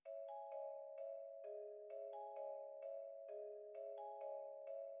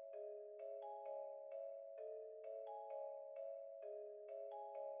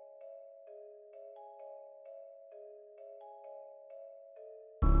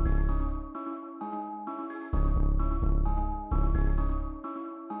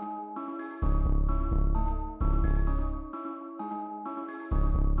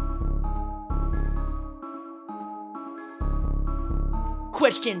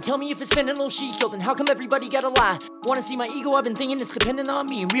Question, tell me if it's fentanyl she killed, and how come everybody gotta lie? Wanna see my ego? I've been thinking it's dependent on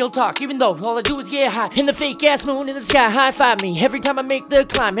me. Real talk, even though all I do is get high. In the fake ass moon in the sky, high five me. Every time I make the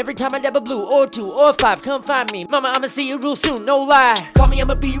climb, every time I dab a blue or 2 or 5, come find me. Mama, I'ma see you real soon, no lie. Call me,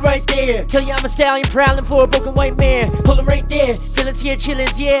 I'ma be right there. Tell you I'm a stallion, prowling for a broken white mare. Pull him right there, feelings here,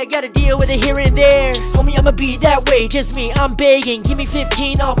 chillins, yeah, gotta deal with it here and there. Homie, I'ma be that way, just me, I'm begging. Give me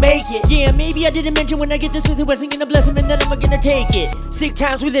 15, I'll make it. Yeah, maybe I didn't mention when I get this with it wasn't gonna bless him and then I'm gonna take it. Sick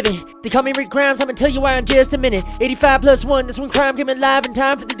times we living, they call me Rick Grimes, I'ma tell you why in just a minute. 85 plus 1, that's when crime came alive in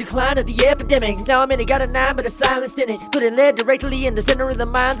time for the decline of the epidemic. Now I'm in it, got a 9 but a silenced in it. Put it led directly in the center of the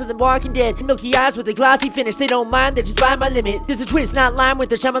minds of the Walking Dead. Milky eyes with a glossy finish, they don't mind, they're just by my limit. There's a twist, not lime with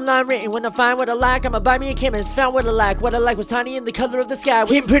the Shymalan-written When I find what I like, I'ma buy me a chemist. Found what I like was tiny in the color of the sky.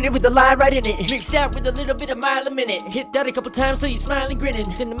 Imprinted with a lie right in it, mixed out with a little bit of mile a minute. Hit that a couple times so you smiling grinning.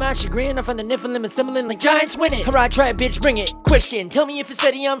 Then to my chagrin, I find the niffling and similar like giants winning. Alright, try it bitch, bring it. Question, tell me if it's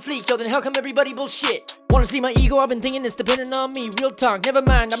Fetti on fleek, yo then how come everybody bullshit? Wanna see my ego? I've been thinking it's dependent on me. Real talk, never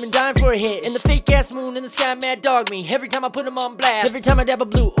mind, I've been dying for a hit. And the fake ass moon in the sky mad dog me. Every time I put them on blast, every time I dab a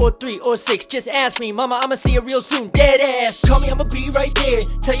blue or 3 or 6, just ask me. Mama, I'ma see you real soon, dead ass. Call me, I'ma be right there.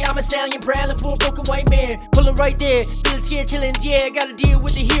 Tell you I'm a stallion, prowling for a broken white mare. Pullin' right there, feelings here, chillins, yeah, gotta deal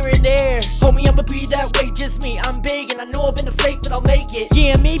with it here and there. Homie, I'ma be that way, just me, I'm big and I know I've been a flake, but I'll make it.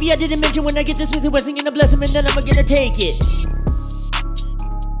 Yeah, maybe I didn't mention when I get this with it wasn't gonna bless him and then I'm gonna take it.